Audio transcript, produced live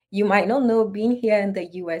You might not know, being here in the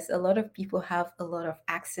US, a lot of people have a lot of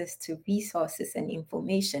access to resources and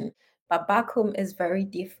information. But back home is very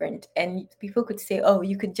different. And people could say, oh,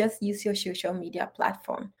 you could just use your social media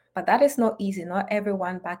platform. But that is not easy. Not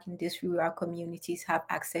everyone back in these rural communities have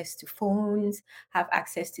access to phones, have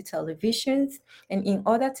access to televisions. And in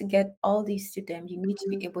order to get all these to them, you need to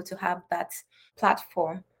be able to have that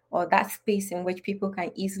platform or that space in which people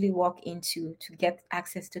can easily walk into to get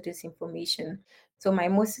access to this information. So, my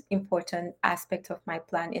most important aspect of my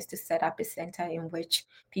plan is to set up a center in which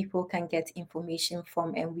people can get information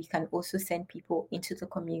from, and we can also send people into the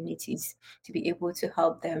communities to be able to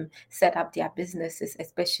help them set up their businesses,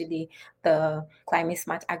 especially the climate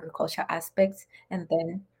smart agriculture aspects. And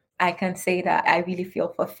then I can say that I really feel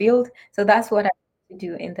fulfilled. So, that's what I want to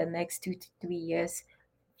do in the next 2 to 3 years.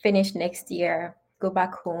 Finish next year, go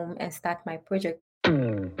back home and start my project.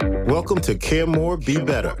 Welcome to Care More, Be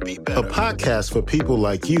Better, a podcast for people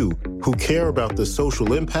like you who care about the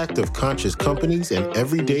social impact of conscious companies and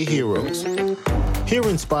everyday heroes. Hear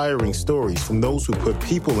inspiring stories from those who put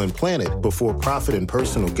people and planet before profit and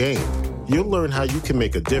personal gain. You'll learn how you can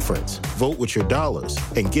make a difference, vote with your dollars,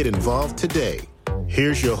 and get involved today.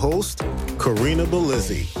 Here's your host, Karina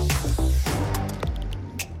Belizzi.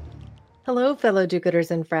 Hello, fellow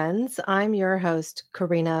do-gooders and friends. I'm your host,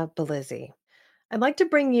 Karina Belizzi. I'd like to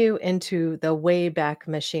bring you into the Wayback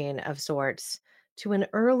Machine of sorts to an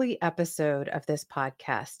early episode of this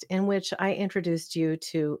podcast in which I introduced you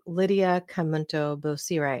to Lydia Camunto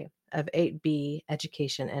Bosire of 8B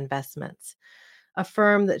Education Investments, a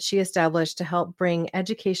firm that she established to help bring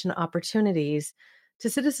education opportunities to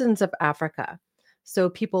citizens of Africa. So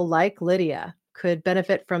people like Lydia could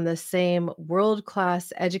benefit from the same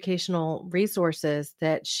world-class educational resources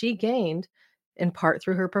that she gained in part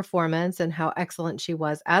through her performance and how excellent she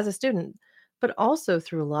was as a student, but also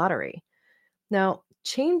through lottery. Now,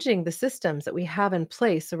 changing the systems that we have in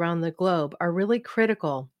place around the globe are really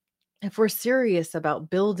critical if we're serious about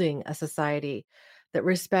building a society that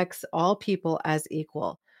respects all people as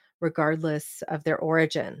equal, regardless of their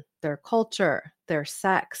origin, their culture, their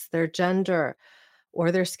sex, their gender, or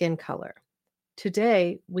their skin color.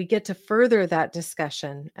 Today, we get to further that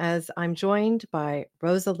discussion as I'm joined by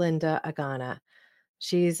Rosalinda Agana.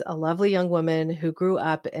 She's a lovely young woman who grew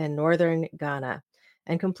up in northern Ghana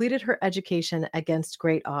and completed her education against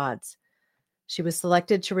great odds. She was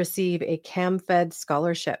selected to receive a CAMFED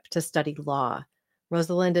scholarship to study law.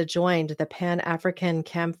 Rosalinda joined the Pan-African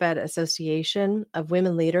CAMFED Association of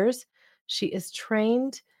Women Leaders. She is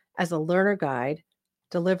trained as a learner guide,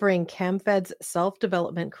 delivering CAMFED's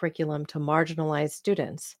self-development curriculum to marginalized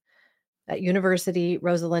students. At university,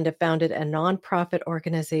 Rosalinda founded a nonprofit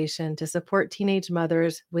organization to support teenage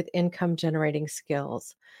mothers with income-generating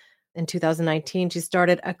skills. In 2019, she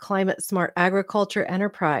started a climate smart agriculture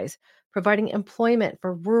enterprise, providing employment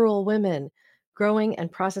for rural women, growing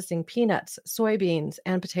and processing peanuts, soybeans,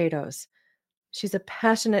 and potatoes. She's a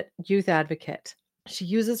passionate youth advocate. She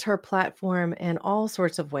uses her platform in all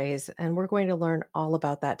sorts of ways, and we're going to learn all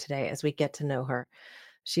about that today as we get to know her.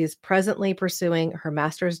 She is presently pursuing her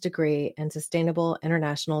master's degree in sustainable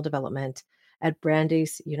international development at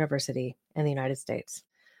Brandeis University in the United States.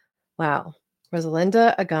 Wow.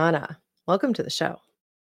 Rosalinda Agana, welcome to the show.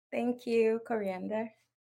 Thank you, Coriander.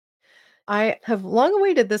 I have long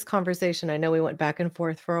awaited this conversation. I know we went back and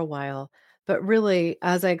forth for a while, but really,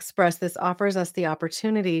 as I expressed, this offers us the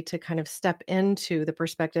opportunity to kind of step into the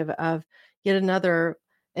perspective of yet another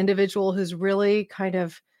individual who's really kind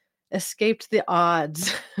of escaped the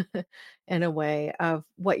odds in a way of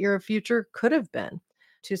what your future could have been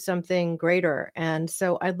to something greater. And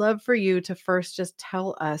so I'd love for you to first just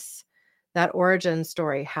tell us that origin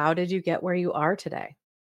story. How did you get where you are today?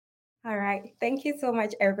 All right. Thank you so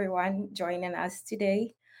much, everyone, joining us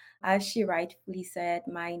today. As she rightfully said,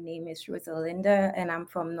 my name is Rosalinda, and I'm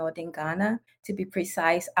from Northern Ghana, to be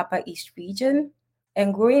precise, Upper East region.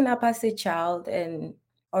 And growing up as a child and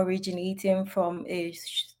originating from a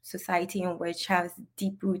society in which has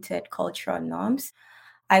deep-rooted cultural norms,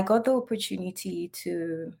 I got the opportunity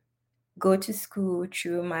to go to school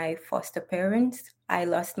through my foster parents. I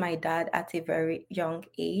lost my dad at a very young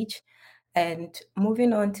age. And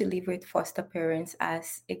moving on to live with foster parents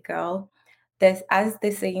as a girl, as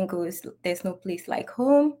the saying goes, there's no place like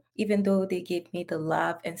home, even though they gave me the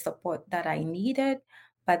love and support that I needed,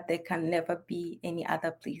 but there can never be any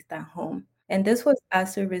other place than home. And this was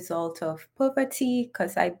as a result of poverty,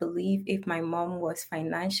 because I believe if my mom was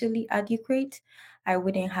financially adequate, I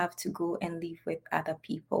wouldn't have to go and live with other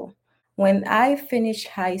people. When I finished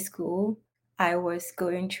high school, I was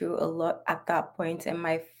going through a lot at that point, and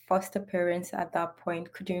my foster parents at that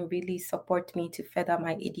point couldn't really support me to further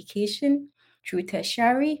my education through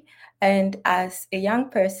tertiary. And as a young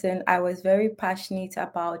person, I was very passionate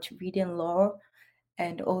about reading law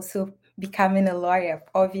and also becoming a lawyer,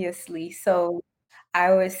 obviously. So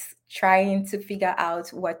I was trying to figure out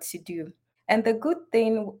what to do. And the good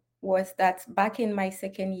thing was that back in my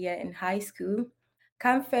second year in high school,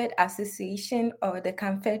 Comfort Association or the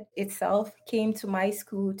Comfort itself came to my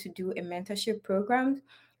school to do a mentorship program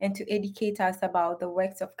and to educate us about the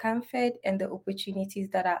works of Comfort and the opportunities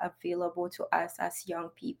that are available to us as young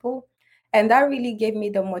people. And that really gave me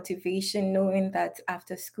the motivation knowing that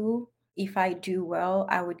after school, if I do well,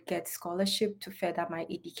 I would get scholarship to further my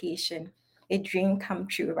education. A dream come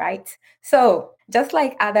true, right? So, just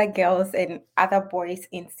like other girls and other boys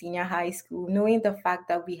in senior high school, knowing the fact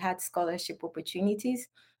that we had scholarship opportunities,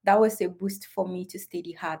 that was a boost for me to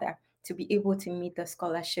study harder, to be able to meet the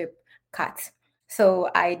scholarship cut. So,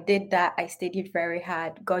 I did that. I studied very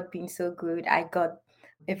hard. God being so good, I got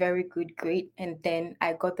a very good grade, and then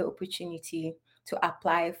I got the opportunity to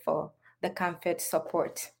apply for the comfort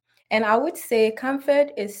support. And I would say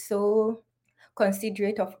comfort is so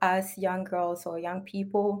considerate of us young girls or young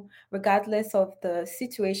people, regardless of the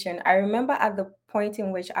situation. I remember at the point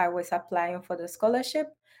in which I was applying for the scholarship,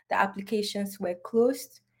 the applications were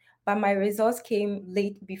closed, but my results came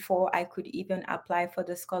late before I could even apply for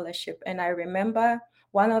the scholarship. And I remember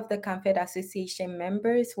one of the Comfort Association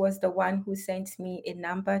members was the one who sent me a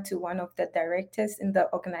number to one of the directors in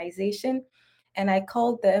the organization. And I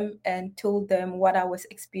called them and told them what I was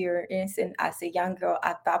experiencing as a young girl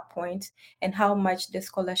at that point and how much the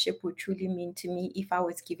scholarship would truly mean to me if I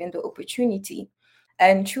was given the opportunity.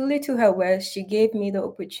 And truly, to her words, she gave me the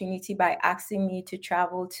opportunity by asking me to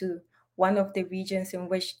travel to one of the regions in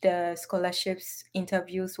which the scholarships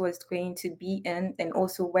interviews was going to be in, and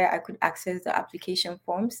also where I could access the application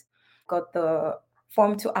forms. Got the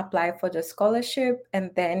form to apply for the scholarship, and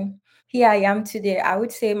then here I am today. I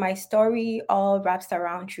would say my story all wraps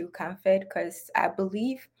around true comfort because I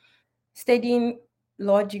believe studying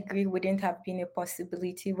law degree wouldn't have been a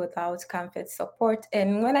possibility without comfort support.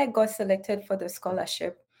 And when I got selected for the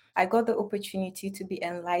scholarship, I got the opportunity to be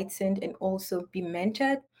enlightened and also be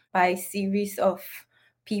mentored by a series of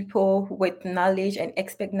people with knowledge and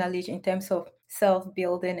expert knowledge in terms of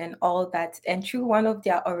self-building and all that. And through one of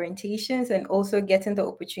their orientations and also getting the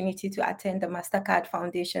opportunity to attend the MasterCard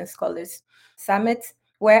Foundation Scholars Summit,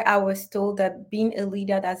 where I was told that being a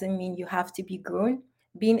leader doesn't mean you have to be grown.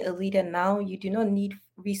 Being a leader now, you do not need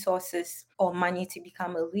resources or money to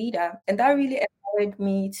become a leader. And that really empowered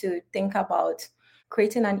me to think about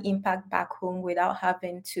creating an impact back home without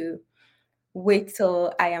having to wait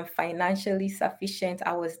till I am financially sufficient.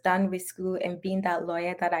 I was done with school and being that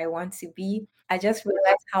lawyer that I want to be. I just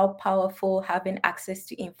realized how powerful having access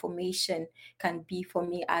to information can be for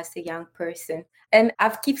me as a young person. And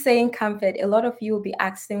I've keep saying Comfort. A lot of you will be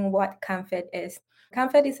asking what Comfort is.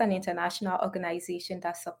 Comfort is an international organization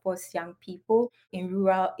that supports young people in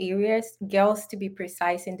rural areas, girls to be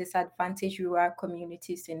precise, in disadvantaged rural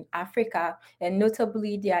communities in Africa. And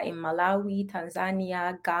notably, they are in Malawi,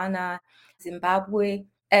 Tanzania, Ghana, Zimbabwe,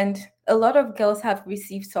 and a lot of girls have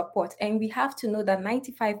received support. And we have to know that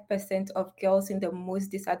 95% of girls in the most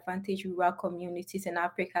disadvantaged rural communities in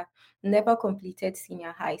Africa never completed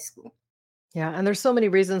senior high school. Yeah, and there's so many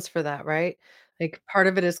reasons for that, right? Like part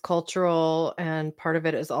of it is cultural and part of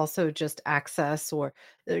it is also just access or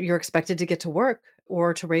you're expected to get to work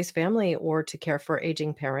or to raise family or to care for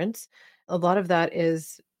aging parents. A lot of that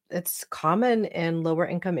is it's common in lower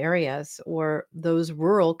income areas or those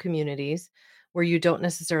rural communities where you don't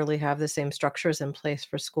necessarily have the same structures in place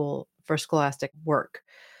for scholastic work.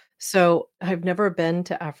 So, I've never been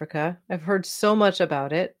to Africa. I've heard so much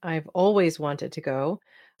about it. I've always wanted to go.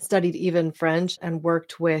 Studied even French and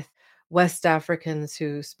worked with West Africans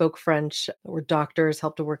who spoke French, were doctors,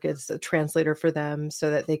 helped to work as a translator for them so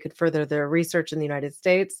that they could further their research in the United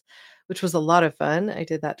States, which was a lot of fun. I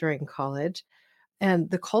did that during college.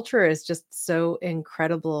 And the culture is just so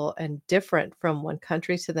incredible and different from one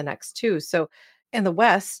country to the next too. So in the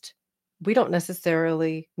West, we don't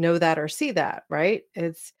necessarily know that or see that, right?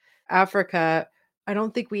 It's Africa. I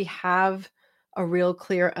don't think we have a real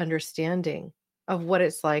clear understanding of what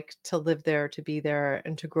it's like to live there, to be there,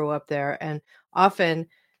 and to grow up there. And often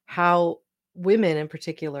how women in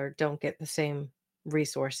particular don't get the same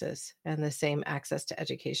resources and the same access to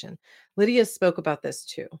education. Lydia spoke about this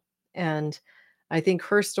too. And I think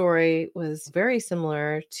her story was very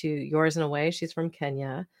similar to yours in a way. She's from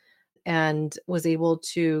Kenya and was able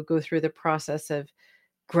to go through the process of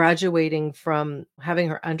graduating from having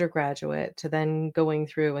her undergraduate to then going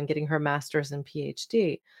through and getting her master's and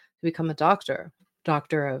PhD to become a doctor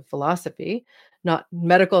of philosophy, not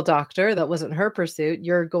medical doctor. That wasn't her pursuit.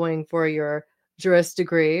 You're going for your juris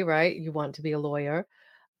degree, right? You want to be a lawyer.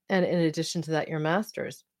 And in addition to that, your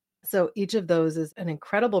master's. So each of those is an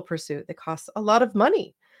incredible pursuit that costs a lot of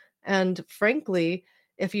money. And frankly,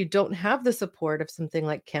 if you don't have the support of something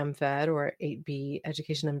like ChemFed or 8B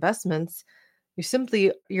Education Investments,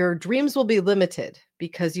 your dreams will be limited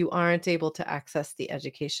because you aren't able to access the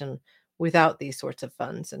education without these sorts of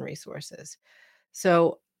funds and resources.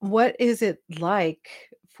 So, what is it like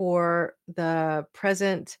for the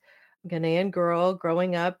present Ghanaian girl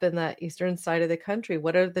growing up in the eastern side of the country?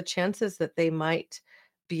 What are the chances that they might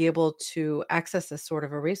be able to access this sort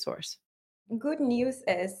of a resource? Good news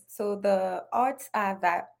is, so the odds are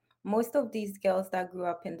that most of these girls that grew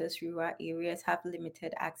up in these rural areas have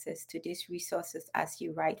limited access to these resources, as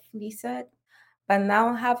you rightfully said. But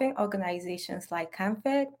now having organizations like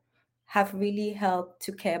CAMFED have really helped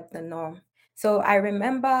to curb the norm. So I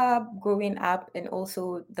remember growing up, and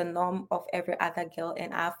also the norm of every other girl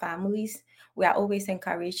in our families, we are always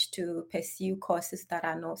encouraged to pursue courses that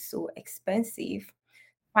are not so expensive.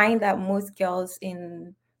 Find that most girls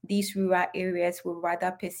in these rural areas will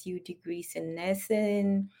rather pursue degrees in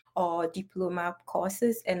nursing or diploma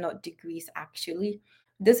courses and not degrees actually.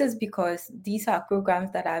 This is because these are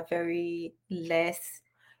programs that are very less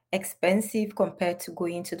expensive compared to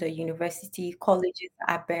going to the university. Colleges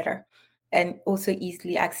are better and also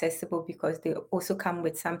easily accessible because they also come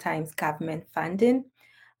with sometimes government funding.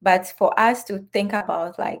 But for us to think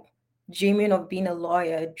about like dreaming of being a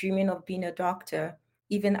lawyer, dreaming of being a doctor,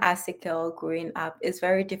 even as a girl growing up, is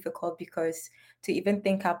very difficult because to even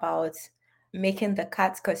think about making the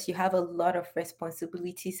cuts because you have a lot of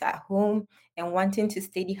responsibilities at home and wanting to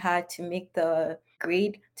study hard to make the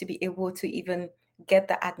grade to be able to even get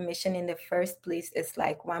the admission in the first place is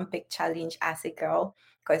like one big challenge as a girl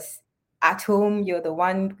because at home you're the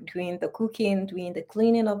one doing the cooking, doing the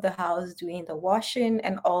cleaning of the house, doing the washing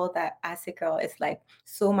and all that. As a girl, it's like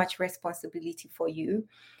so much responsibility for you,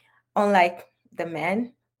 unlike the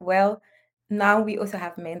men. Well, now we also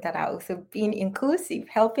have men that are also being inclusive,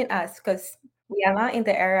 helping us because we are now in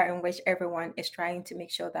the era in which everyone is trying to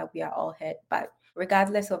make sure that we are all heard. But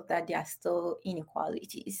regardless of that, there are still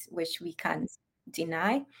inequalities, which we can't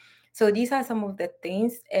deny. So these are some of the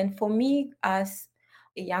things. And for me, as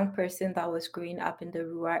a young person that was growing up in the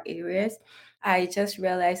rural areas, I just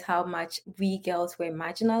realized how much we girls were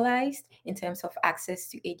marginalized in terms of access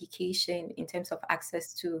to education, in terms of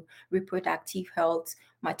access to reproductive health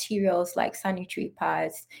materials like sanitary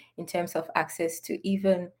pads, in terms of access to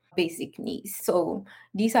even basic needs. So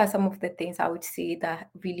these are some of the things I would say that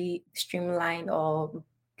really streamline or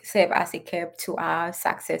serve as a curb to our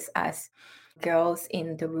success as girls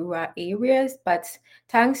in the rural areas. But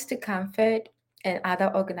thanks to Comfort and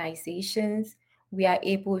other organizations, we are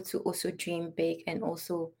able to also dream big and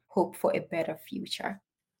also hope for a better future.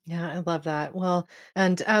 Yeah, I love that. Well,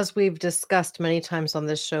 and as we've discussed many times on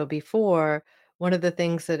this show before, one of the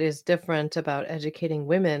things that is different about educating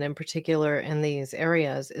women in particular in these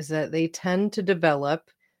areas is that they tend to develop,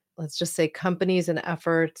 let's just say, companies and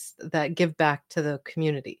efforts that give back to the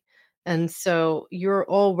community. And so you're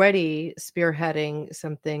already spearheading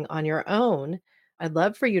something on your own. I'd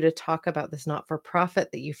love for you to talk about this not for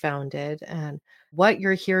profit that you founded and what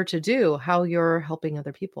you're here to do, how you're helping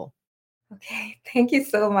other people. Okay, thank you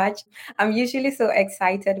so much. I'm usually so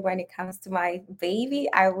excited when it comes to my baby,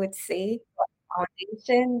 I would say,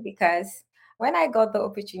 foundation, because when I got the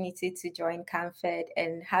opportunity to join Comfort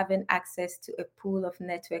and having access to a pool of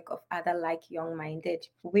network of other like young-minded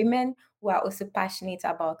women who are also passionate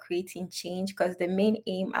about creating change, because the main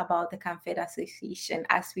aim about the Comfort Association,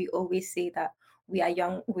 as we always say that we are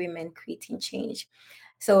young women creating change.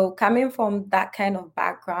 So coming from that kind of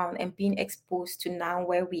background and being exposed to now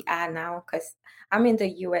where we are now, because I'm in the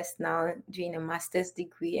US now doing a master's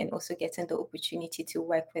degree and also getting the opportunity to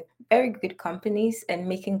work with very good companies and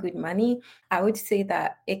making good money, I would say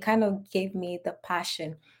that it kind of gave me the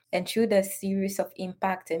passion. And through the series of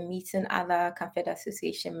impact and meeting other Comfort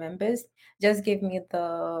Association members, just gave me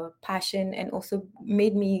the passion and also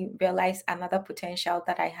made me realize another potential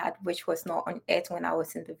that I had, which was not on earth when I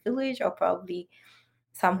was in the village or probably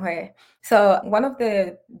somewhere. So one of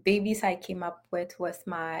the babies I came up with was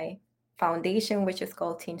my foundation, which is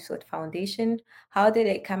called Teen Sword Foundation. How did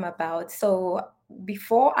it come about? So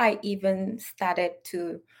before I even started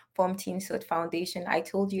to from Teen Sod Foundation. I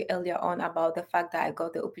told you earlier on about the fact that I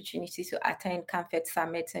got the opportunity to attend Comfort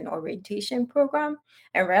Summits and orientation program,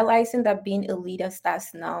 and realizing that being a leader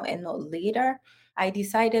starts now and not later. I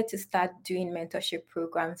decided to start doing mentorship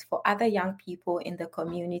programs for other young people in the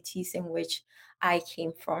communities in which I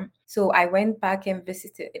came from. So I went back and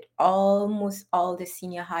visited almost all the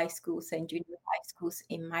senior high schools and junior high schools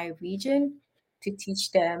in my region to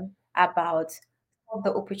teach them about all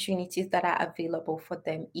the opportunities that are available for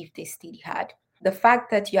them if they study hard. The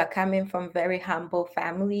fact that you are coming from very humble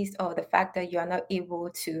families, or the fact that you are not able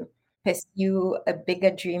to pursue a bigger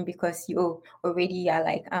dream because you already are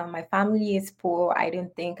like, my family is poor, I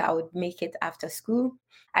don't think I would make it after school.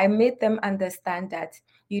 I made them understand that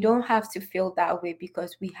you don't have to feel that way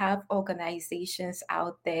because we have organizations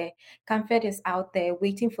out there. Comfort is out there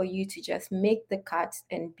waiting for you to just make the cut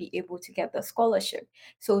and be able to get the scholarship.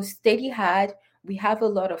 So study hard. We have a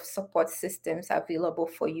lot of support systems available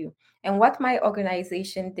for you. And what my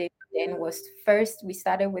organization did then was, first, we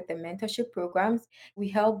started with the mentorship programs. We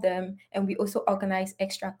helped them, and we also organized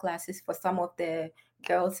extra classes for some of the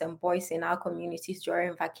girls and boys in our communities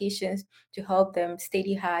during vacations to help them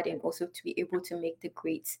study hard and also to be able to make the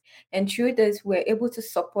grades. And through this, we're able to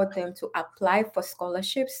support them to apply for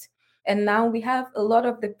scholarships. And now we have a lot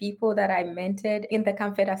of the people that I mentored in the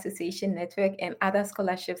Comfort Association Network and other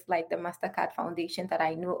scholarships like the MasterCard Foundation that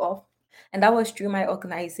I know of. And that was through my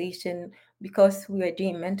organization because we were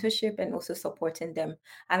doing mentorship and also supporting them.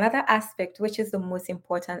 Another aspect, which is the most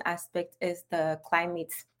important aspect, is the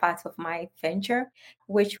climate part of my venture,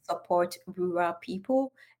 which support rural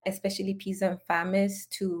people, especially peasant farmers,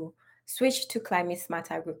 to switch to climate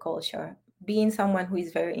smart agriculture. Being someone who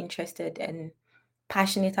is very interested and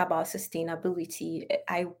passionate about sustainability,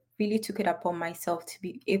 I really took it upon myself to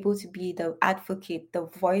be able to be the advocate, the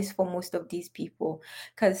voice for most of these people.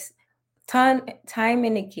 Because time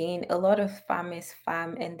and again, a lot of farmers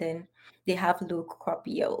farm and then they have low crop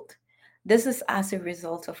yield. This is as a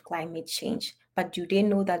result of climate change. But do they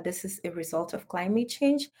know that this is a result of climate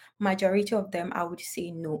change? Majority of them, I would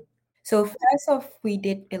say no. So first off, we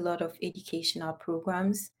did a lot of educational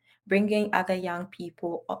programs, bringing other young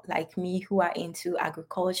people like me who are into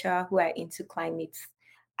agriculture, who are into climate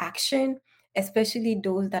action, especially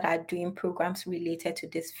those that are doing programs related to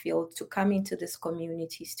this field, to come into these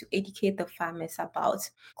communities to educate the farmers about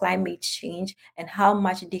climate change and how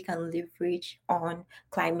much they can leverage on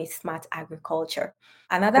climate smart agriculture.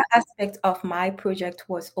 Another aspect of my project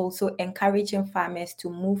was also encouraging farmers to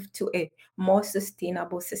move to a more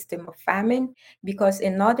sustainable system of farming, because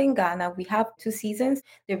in northern Ghana we have two seasons,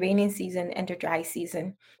 the raining season and the dry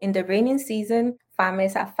season. In the raining season,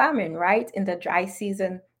 farmers are farming, right? In the dry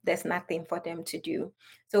season, there's nothing for them to do.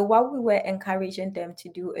 So what we were encouraging them to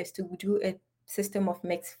do is to do a system of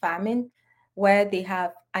mixed farming where they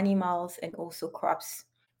have animals and also crops.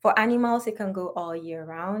 For animals, it can go all year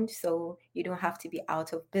round, so you don't have to be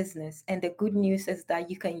out of business. And the good news is that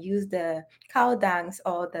you can use the cow dungs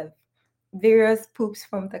or the various poops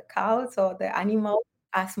from the cows or the animal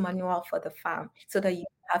as manure for the farm so that you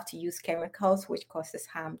don't have to use chemicals which causes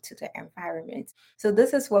harm to the environment. So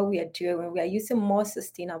this is what we are doing. We are using more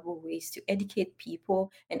sustainable ways to educate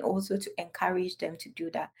people and also to encourage them to do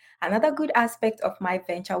that. Another good aspect of my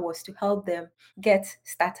venture was to help them get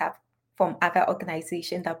startup from other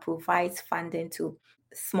organizations that provides funding to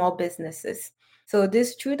small businesses. So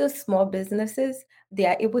this through the small businesses, they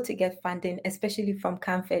are able to get funding, especially from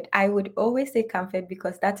Comfort. I would always say Comfort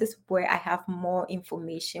because that is where I have more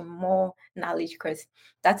information, more knowledge, because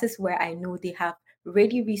that is where I know they have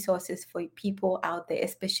ready resources for people out there,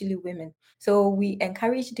 especially women. So we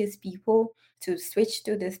encourage these people to switch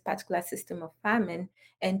to this particular system of farming,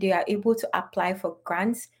 and they are able to apply for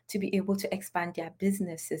grants to be able to expand their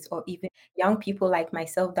businesses, or even young people like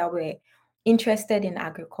myself that were interested in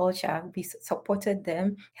agriculture. We supported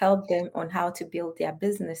them, helped them on how to build their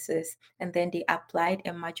businesses, and then they applied,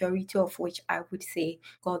 a majority of which I would say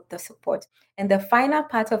got the support. And the final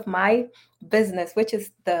part of my business, which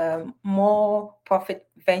is the more profit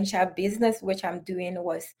venture business, which I'm doing,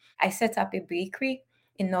 was I set up a bakery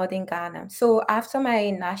in northern Ghana. So after my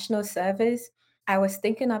national service, I was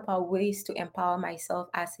thinking about ways to empower myself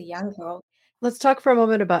as a young girl. Let's talk for a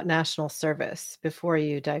moment about national service before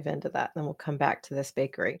you dive into that. Then we'll come back to this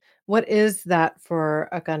bakery. What is that for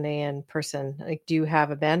a Ghanaian person? Like, do you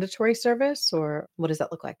have a mandatory service or what does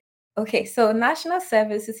that look like? Okay, so national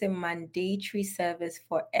service is a mandatory service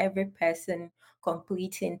for every person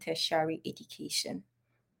completing tertiary education.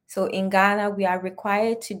 So in Ghana, we are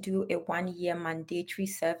required to do a 1 year mandatory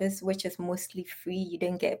service, which is mostly free. You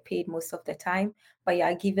don't get paid most of the time, but you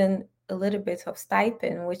are given a little bit of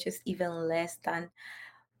stipend, which is even less than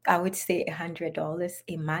I would say $100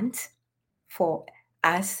 a month for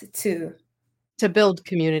us to. To build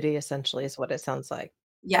community essentially is what it sounds like.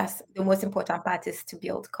 Yes, the most important part is to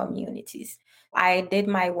build communities. I did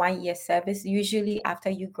my 1 year service. Usually, after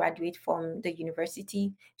you graduate from the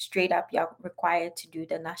university, straight up, you're required to do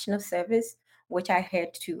the national service, which I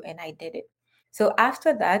had to, and I did it. So,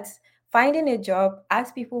 after that, finding a job,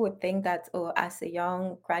 as people would think that, oh, as a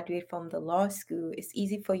young graduate from the law school, it's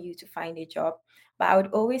easy for you to find a job. But I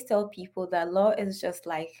would always tell people that law is just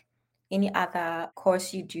like any other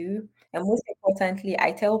course you do, and most importantly,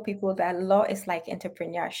 I tell people that law is like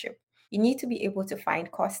entrepreneurship. You need to be able to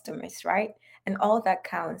find customers, right? And all that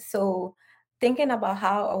counts. So, thinking about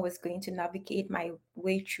how I was going to navigate my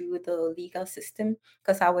way through the legal system,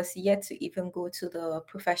 because I was yet to even go to the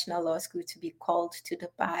professional law school to be called to the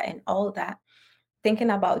bar and all that.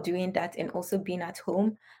 Thinking about doing that and also being at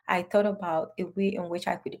home, I thought about a way in which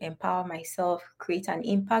I could empower myself, create an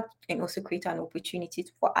impact, and also create an opportunity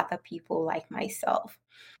for other people like myself.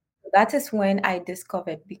 That is when I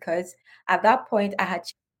discovered, because at that point I had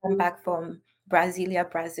just come back from Brasilia,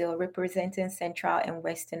 Brazil, representing Central and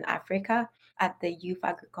Western Africa at the Youth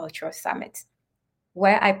Agricultural Summit,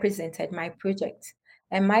 where I presented my project.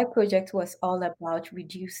 And my project was all about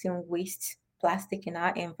reducing waste plastic in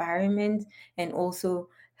our environment and also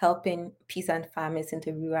helping peasant farmers in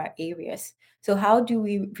the rural areas. So, how do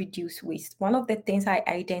we reduce waste? One of the things I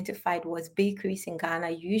identified was bakeries in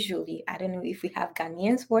Ghana. Usually, I don't know if we have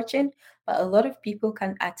Ghanaians watching, but a lot of people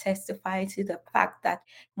can testify to the fact that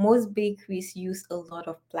most bakeries use a lot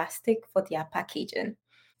of plastic for their packaging.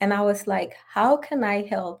 And I was like, how can I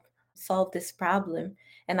help solve this problem?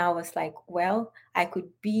 And I was like, well, I could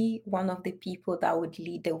be one of the people that would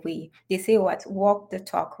lead the way. They say what? Walk the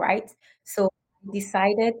talk, right? So I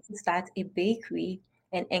decided to start a bakery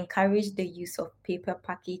and encourage the use of paper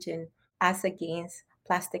packaging as against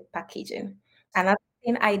plastic packaging. Another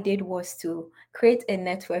thing I did was to create a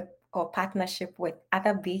network or partnership with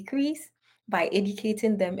other bakeries by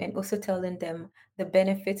educating them and also telling them the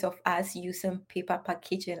benefits of us using paper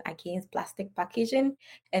packaging against plastic packaging.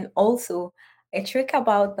 And also, a trick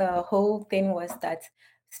about the whole thing was that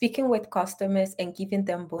speaking with customers and giving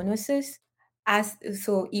them bonuses. As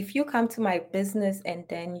so, if you come to my business and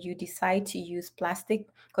then you decide to use plastic,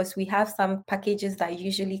 because we have some packages that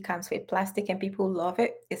usually comes with plastic and people love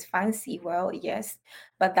it, it's fancy. Well, yes,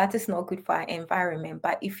 but that is not good for our environment.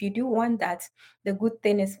 But if you do want that, the good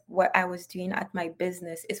thing is what I was doing at my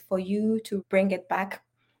business is for you to bring it back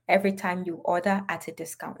every time you order at a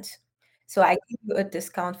discount. So I give you a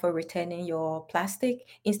discount for returning your plastic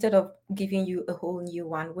instead of giving you a whole new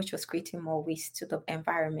one, which was creating more waste to the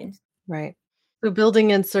environment. Right. So building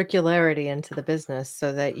in circularity into the business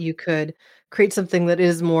so that you could create something that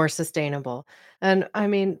is more sustainable. And I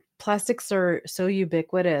mean, plastics are so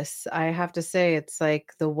ubiquitous. I have to say, it's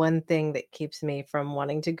like the one thing that keeps me from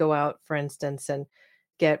wanting to go out, for instance, and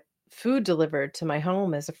get food delivered to my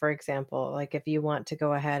home, as a for example. Like if you want to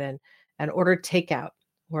go ahead and order takeout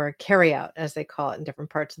or carry out, as they call it in different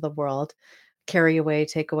parts of the world, carry away,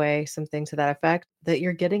 take away, something to that effect, that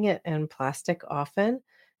you're getting it in plastic often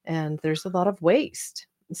and there's a lot of waste.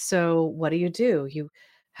 So what do? You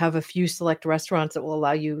have a few select restaurants that will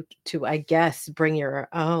allow you to, I guess, bring your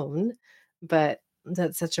own, but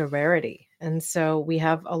that's such a rarity. And so we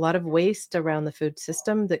have a lot of waste around the food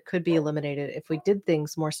system that could be eliminated if we did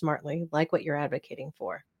things more smartly, like what you're advocating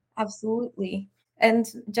for. Absolutely. And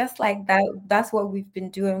just like that, that's what we've been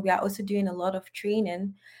doing. We are also doing a lot of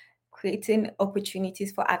training, creating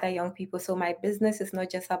opportunities for other young people. So my business is not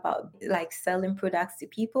just about like selling products to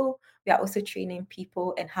people. We are also training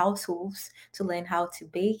people and households to learn how to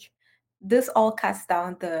bake. This all cuts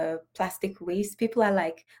down the plastic waste. People are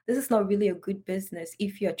like, this is not really a good business.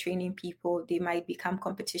 If you're training people, they might become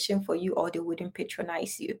competition for you or they wouldn't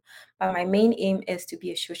patronize you. But my main aim is to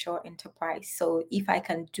be a social enterprise. So if I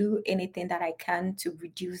can do anything that I can to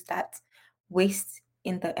reduce that waste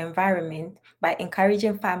in the environment by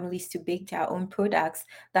encouraging families to bake their own products,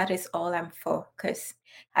 that is all I'm for. Because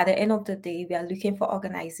at the end of the day, we are looking for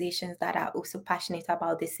organizations that are also passionate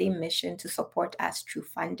about the same mission to support us through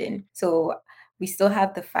funding. So we still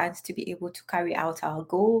have the funds to be able to carry out our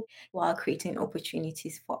goal while creating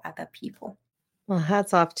opportunities for other people. Well,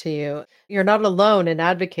 hats off to you. You're not alone in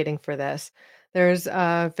advocating for this. There's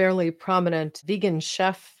a fairly prominent vegan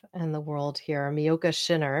chef in the world here, Miyoko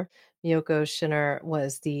Shinner. Miyoko Shinner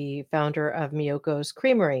was the founder of Miyoko's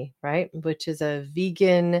Creamery, right? Which is a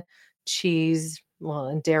vegan cheese, well,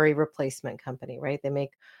 and dairy replacement company, right? They make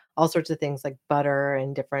all sorts of things like butter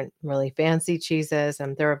and different really fancy cheeses,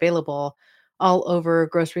 and they're available all over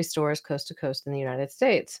grocery stores coast to coast in the United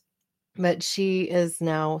States. But she is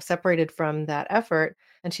now separated from that effort,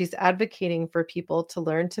 and she's advocating for people to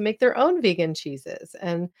learn to make their own vegan cheeses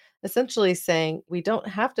and essentially saying we don't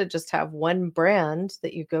have to just have one brand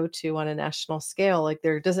that you go to on a national scale. Like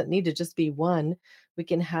there doesn't need to just be one. We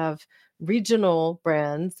can have regional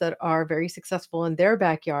brands that are very successful in their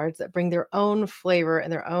backyards that bring their own flavor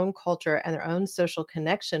and their own culture and their own social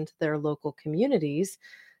connection to their local communities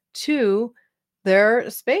to their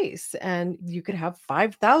space. And you could have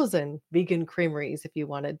 5,000 vegan creameries if you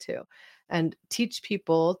wanted to, and teach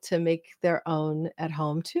people to make their own at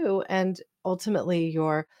home too. And ultimately,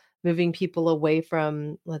 you're moving people away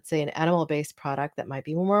from, let's say, an animal based product that might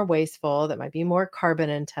be more wasteful, that might be more carbon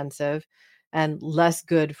intensive and less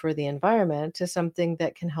good for the environment, to something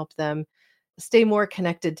that can help them stay more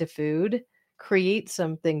connected to food, create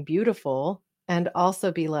something beautiful, and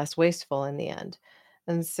also be less wasteful in the end.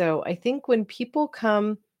 And so I think when people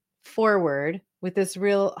come forward with this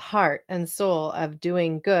real heart and soul of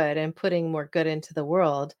doing good and putting more good into the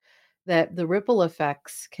world, that the ripple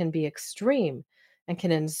effects can be extreme and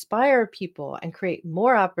can inspire people and create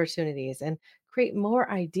more opportunities and create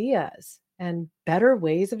more ideas and better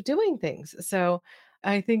ways of doing things. So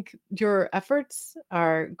I think your efforts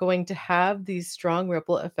are going to have these strong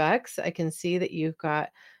ripple effects. I can see that you've got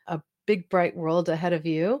a big, bright world ahead of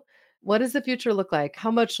you. What does the future look like? How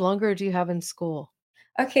much longer do you have in school?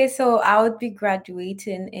 Okay, so I would be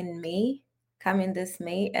graduating in May, coming this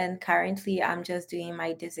May, and currently I'm just doing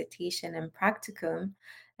my dissertation and practicum,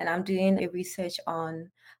 and I'm doing a research on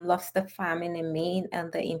lobster farming in Maine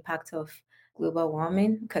and the impact of global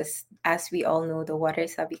warming, because as we all know, the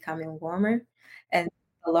waters are becoming warmer and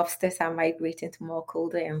the lobsters are migrating to more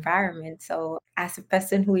colder environments. So as a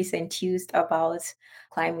person who is enthused about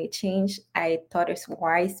climate change, I thought it's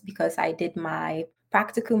wise because I did my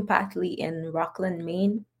practicum partly in Rockland,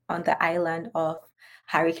 Maine, on the island of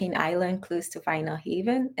Hurricane Island, close to Final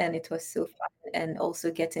Haven. And it was so fun. And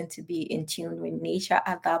also getting to be in tune with nature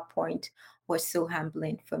at that point was so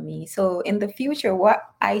humbling for me. So, in the future, what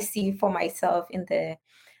I see for myself in the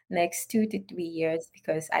next 2 to 3 years,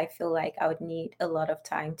 because I feel like I would need a lot of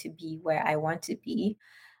time to be where I want to be,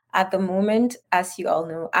 at the moment, as you all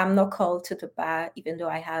know, I'm not called to the bar, even though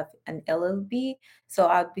I have an LLB. So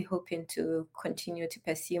I'd be hoping to continue to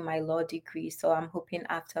pursue my law degree. So I'm hoping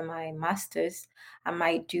after my master's, I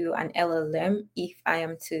might do an LLM if I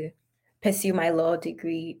am to pursue my law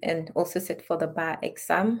degree and also sit for the bar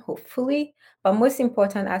exam, hopefully. But most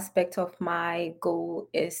important aspect of my goal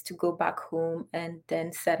is to go back home and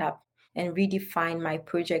then set up and redefine my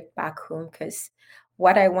project back home, because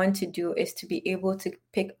what I want to do is to be able to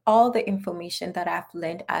pick all the information that I've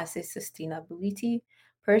learned as a sustainability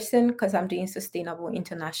person, because I'm doing sustainable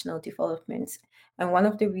international developments. And one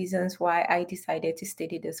of the reasons why I decided to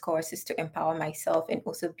study this course is to empower myself and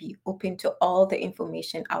also be open to all the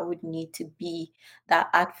information I would need to be that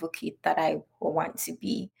advocate that I want to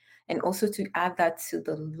be. And also to add that to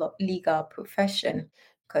the legal profession,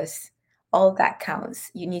 because all that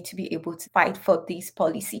counts. You need to be able to fight for these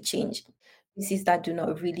policy change, policies that do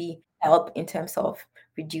not really help in terms of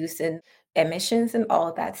reducing emissions and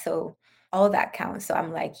all that. So all that counts. So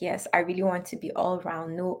I'm like, yes, I really want to be all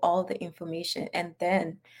around, know all the information. And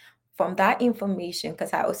then from that information,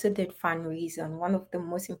 because I also did fundraising, one of the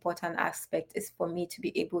most important aspects is for me to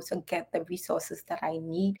be able to get the resources that I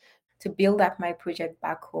need to build up my project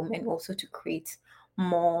back home and also to create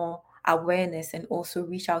more awareness and also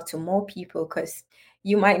reach out to more people, because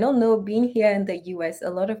you might not know, being here in the US, a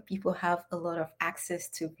lot of people have a lot of access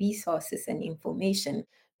to resources and information.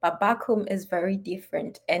 But back home is very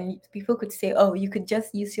different. And people could say, oh, you could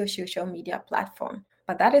just use your social media platform.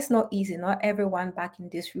 But that is not easy. Not everyone back in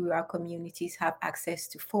these rural communities have access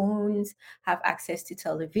to phones, have access to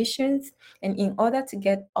televisions. And in order to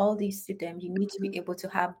get all these to them, you need to be able to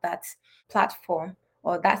have that platform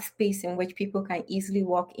or that space in which people can easily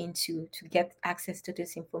walk into to get access to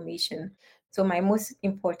this information. So, my most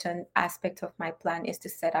important aspect of my plan is to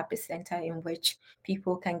set up a center in which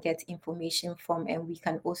people can get information from, and we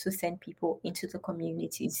can also send people into the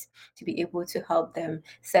communities to be able to help them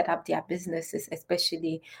set up their businesses,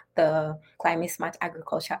 especially the climate smart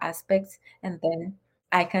agriculture aspects. And then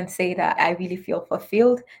I can say that I really feel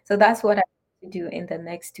fulfilled. So, that's what I want to do in the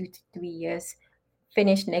next 2 to 3 years,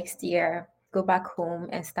 finish next year, go back home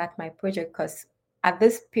and start my project, because at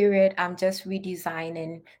this period, I'm just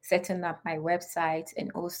redesigning, setting up my website,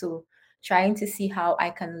 and also trying to see how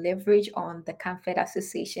I can leverage on the Camfed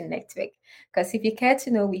Association network. Because if you care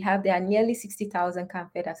to know, there are nearly 60,000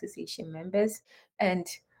 Camfed Association members, and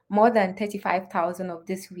more than 35,000 of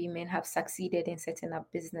these women have succeeded in setting up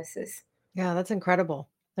businesses. Yeah, that's incredible.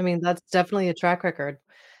 I mean, that's definitely a track record.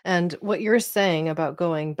 And what you're saying about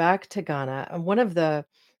going back to Ghana, and one of the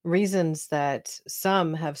reasons that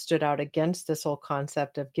some have stood out against this whole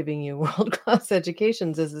concept of giving you world-class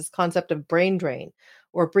educations is this concept of brain drain,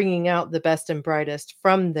 or bringing out the best and brightest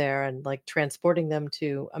from there and like transporting them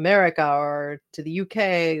to America or to the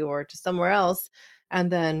UK or to somewhere else,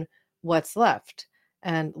 and then what's left.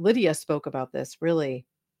 And Lydia spoke about this really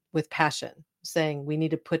with passion, saying we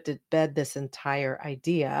need to put to bed this entire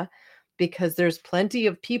idea because there's plenty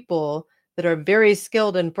of people that are very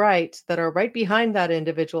skilled and bright that are right behind that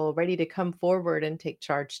individual, ready to come forward and take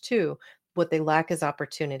charge too. What they lack is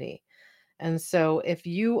opportunity. And so, if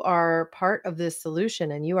you are part of this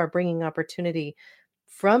solution and you are bringing opportunity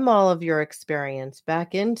from all of your experience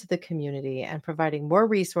back into the community and providing more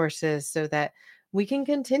resources so that we can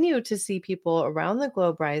continue to see people around the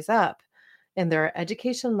globe rise up in their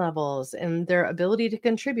education levels and their ability to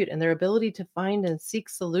contribute and their ability to find and seek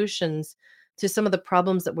solutions to some of the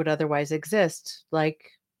problems that would otherwise exist, like,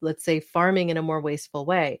 let's say, farming in a more wasteful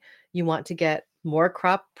way. You want to get more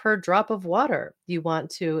crop per drop of water. You want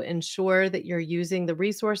to ensure that you're using the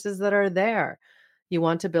resources that are there. You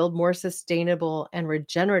want to build more sustainable and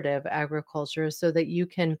regenerative agriculture so that you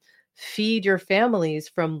can feed your families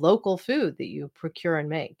from local food that you procure and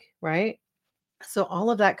make, right? So all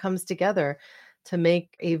of that comes together to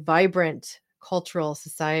make a vibrant cultural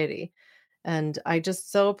society. And I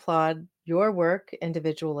just so applaud your work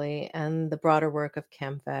individually and the broader work of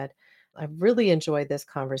CamFed. I really enjoyed this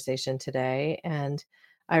conversation today. And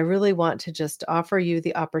I really want to just offer you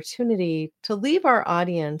the opportunity to leave our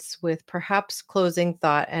audience with perhaps closing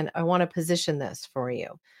thought. And I want to position this for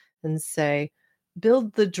you and say,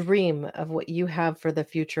 build the dream of what you have for the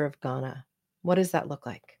future of Ghana. What does that look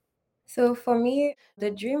like? So for me,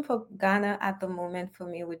 the dream for Ghana at the moment for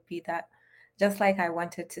me would be that, just like I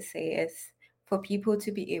wanted to say, is for people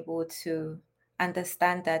to be able to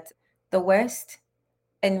understand that the West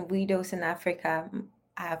and widows in Africa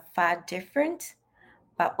are far different,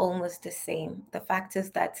 but almost the same. The fact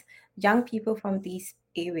is that young people from these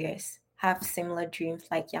areas have similar dreams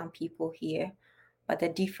like young people here, but the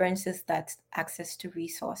difference is that access to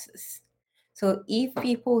resources. So if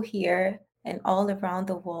people here and all around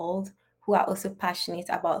the world who are also passionate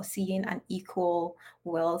about seeing an equal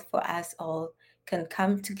world for us all can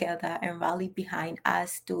come together and rally behind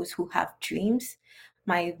us, those who have dreams,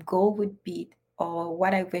 my goal would be, or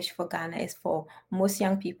what I wish for Ghana is for most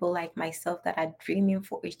young people like myself that are dreaming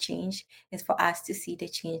for a change, is for us to see the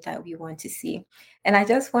change that we want to see. And I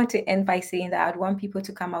just want to end by saying that I'd want people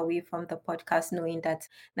to come away from the podcast knowing that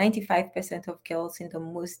 95% of girls in the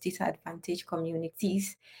most disadvantaged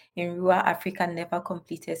communities in rural Africa never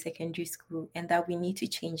completed secondary school, and that we need to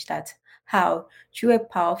change that. How? Through a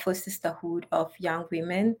powerful sisterhood of young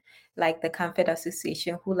women like the Comfort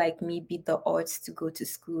Association, who, like me, beat the odds to go to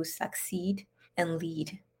school, succeed, and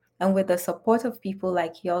lead. And with the support of people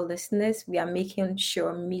like your listeners, we are making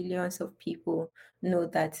sure millions of people know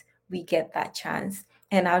that we get that chance.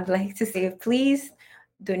 And I'd like to say, please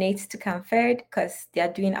donate to Comfort because they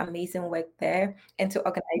are doing amazing work there, and to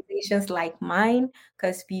organizations like mine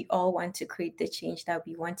because we all want to create the change that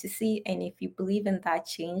we want to see. And if you believe in that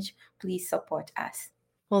change, please support us.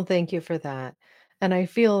 Well, thank you for that. And I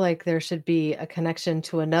feel like there should be a connection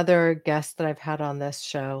to another guest that I've had on this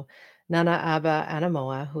show, Nana Abba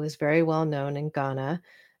Anamoa, who is very well known in Ghana.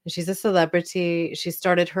 And she's a celebrity. She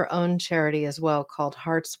started her own charity as well called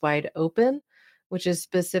Hearts Wide Open, which is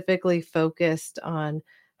specifically focused on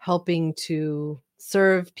helping to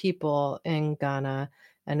serve people in Ghana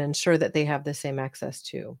and ensure that they have the same access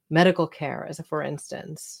to medical care, as a for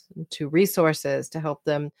instance, to resources to help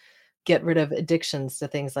them get rid of addictions to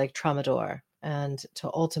things like tramadol and to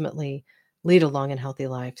ultimately lead a long and healthy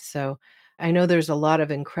life. So I know there's a lot of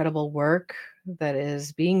incredible work that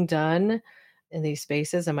is being done in these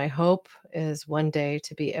spaces. And my hope is one day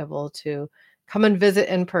to be able to come and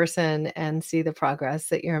visit in person and see the progress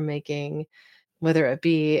that you're making, whether it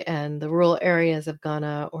be in the rural areas of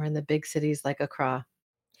Ghana or in the big cities like Accra.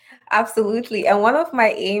 Absolutely. And one of my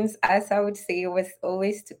aims, as I would say, was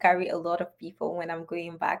always to carry a lot of people when I'm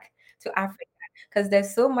going back to Africa. Because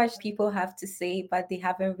there's so much people have to say, but they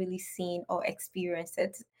haven't really seen or experienced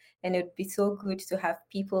it. And it would be so good to have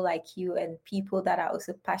people like you and people that are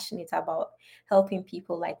also passionate about helping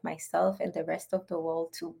people like myself and the rest of the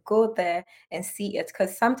world to go there and see it.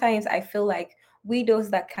 Because sometimes I feel like we, those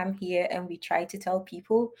that come here and we try to tell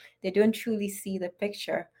people, they don't truly see the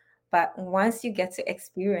picture, but once you get to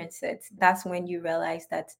experience it, that's when you realize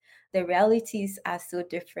that the realities are so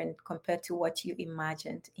different compared to what you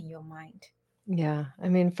imagined in your mind. Yeah. I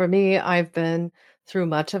mean, for me, I've been through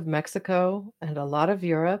much of Mexico and a lot of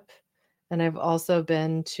Europe. And I've also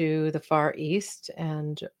been to the Far East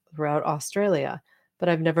and throughout Australia, but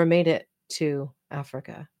I've never made it to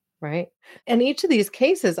Africa, right? In each of these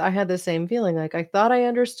cases, I had the same feeling. Like I thought I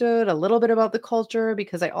understood a little bit about the culture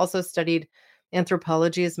because I also studied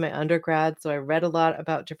anthropology as my undergrad. So I read a lot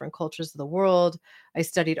about different cultures of the world. I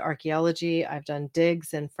studied archaeology. I've done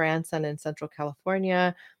digs in France and in Central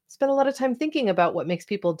California. Spent a lot of time thinking about what makes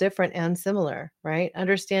people different and similar, right?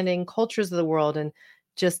 Understanding cultures of the world and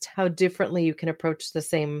just how differently you can approach the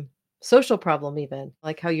same social problem, even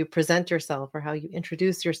like how you present yourself or how you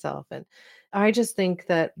introduce yourself. And I just think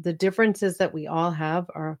that the differences that we all have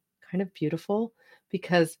are kind of beautiful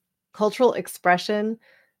because cultural expression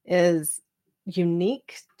is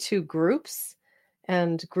unique to groups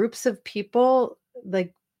and groups of people.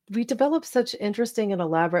 Like we develop such interesting and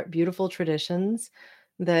elaborate, beautiful traditions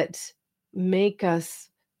that make us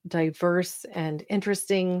diverse and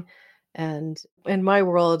interesting. And in my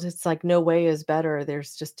world, it's like no way is better.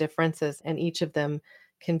 There's just differences, and each of them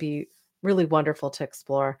can be really wonderful to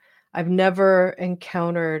explore. I've never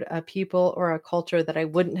encountered a people or a culture that I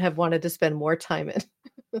wouldn't have wanted to spend more time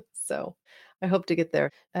in. So I hope to get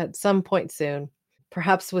there at some point soon,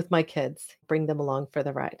 perhaps with my kids, bring them along for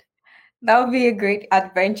the ride. That would be a great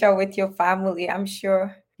adventure with your family, I'm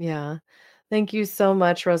sure. Yeah. Thank you so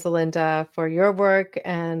much, Rosalinda, for your work.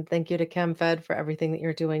 And thank you to ChemFed for everything that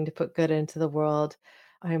you're doing to put good into the world.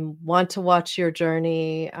 I want to watch your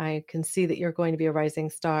journey. I can see that you're going to be a rising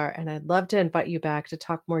star. And I'd love to invite you back to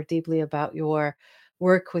talk more deeply about your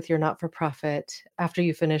work with your not for profit after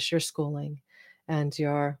you finish your schooling. And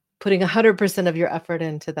you're putting 100% of your effort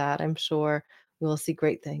into that. I'm sure we will see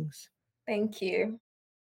great things. Thank you.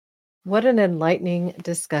 What an enlightening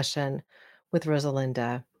discussion with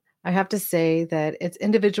Rosalinda. I have to say that it's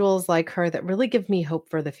individuals like her that really give me hope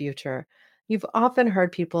for the future. You've often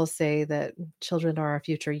heard people say that children are our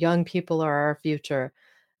future, young people are our future.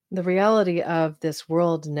 The reality of this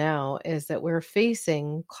world now is that we're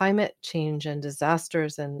facing climate change and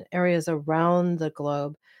disasters in areas around the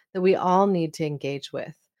globe that we all need to engage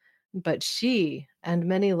with. But she and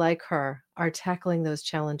many like her are tackling those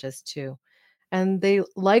challenges too. And they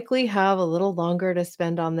likely have a little longer to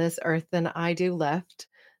spend on this earth than I do left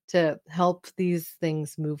to help these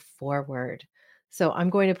things move forward. So I'm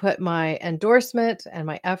going to put my endorsement and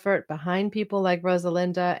my effort behind people like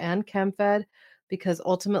Rosalinda and ChemFed because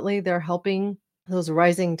ultimately they're helping those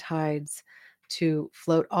rising tides to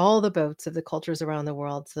float all the boats of the cultures around the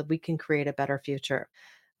world so that we can create a better future.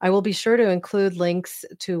 I will be sure to include links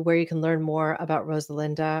to where you can learn more about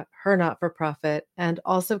Rosalinda, her not for profit, and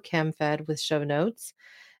also ChemFed with show notes.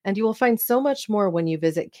 And you will find so much more when you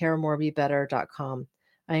visit caremorebebetter.com.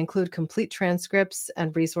 I include complete transcripts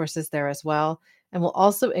and resources there as well. And will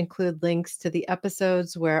also include links to the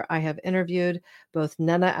episodes where I have interviewed both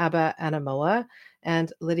Nana Abba Anamoa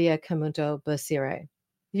and Lydia Camunto Basire.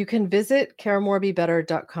 You can visit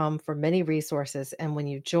caremorebebetter.com for many resources. And when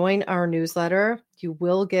you join our newsletter, you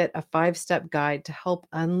will get a 5-step guide to help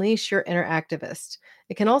unleash your inner activist.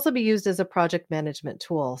 It can also be used as a project management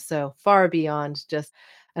tool, so far beyond just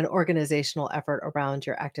an organizational effort around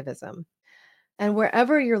your activism. And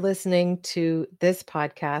wherever you're listening to this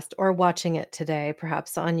podcast or watching it today,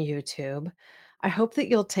 perhaps on YouTube, I hope that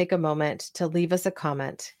you'll take a moment to leave us a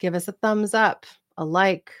comment, give us a thumbs up, a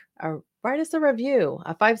like, or write us a review,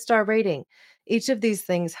 a 5-star rating. Each of these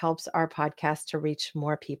things helps our podcast to reach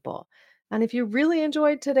more people. And if you really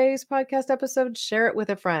enjoyed today's podcast episode, share it with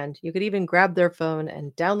a friend. You could even grab their phone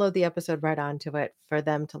and download the episode right onto it for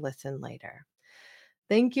them to listen later.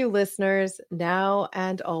 Thank you, listeners, now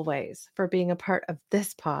and always, for being a part of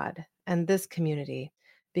this pod and this community,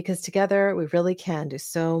 because together we really can do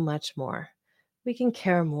so much more. We can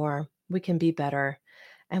care more, we can be better,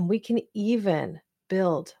 and we can even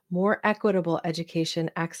build more equitable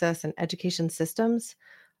education access and education systems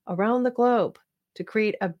around the globe to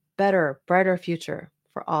create a better, brighter future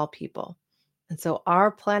for all people. And so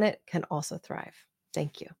our planet can also thrive.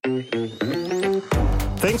 Thank you.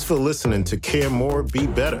 Thanks for listening to Care More, Be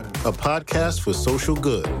Better, a podcast for social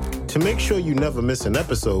good. To make sure you never miss an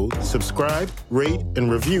episode, subscribe, rate,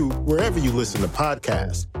 and review wherever you listen to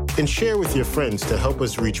podcasts, and share with your friends to help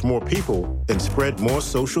us reach more people and spread more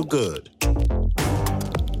social good.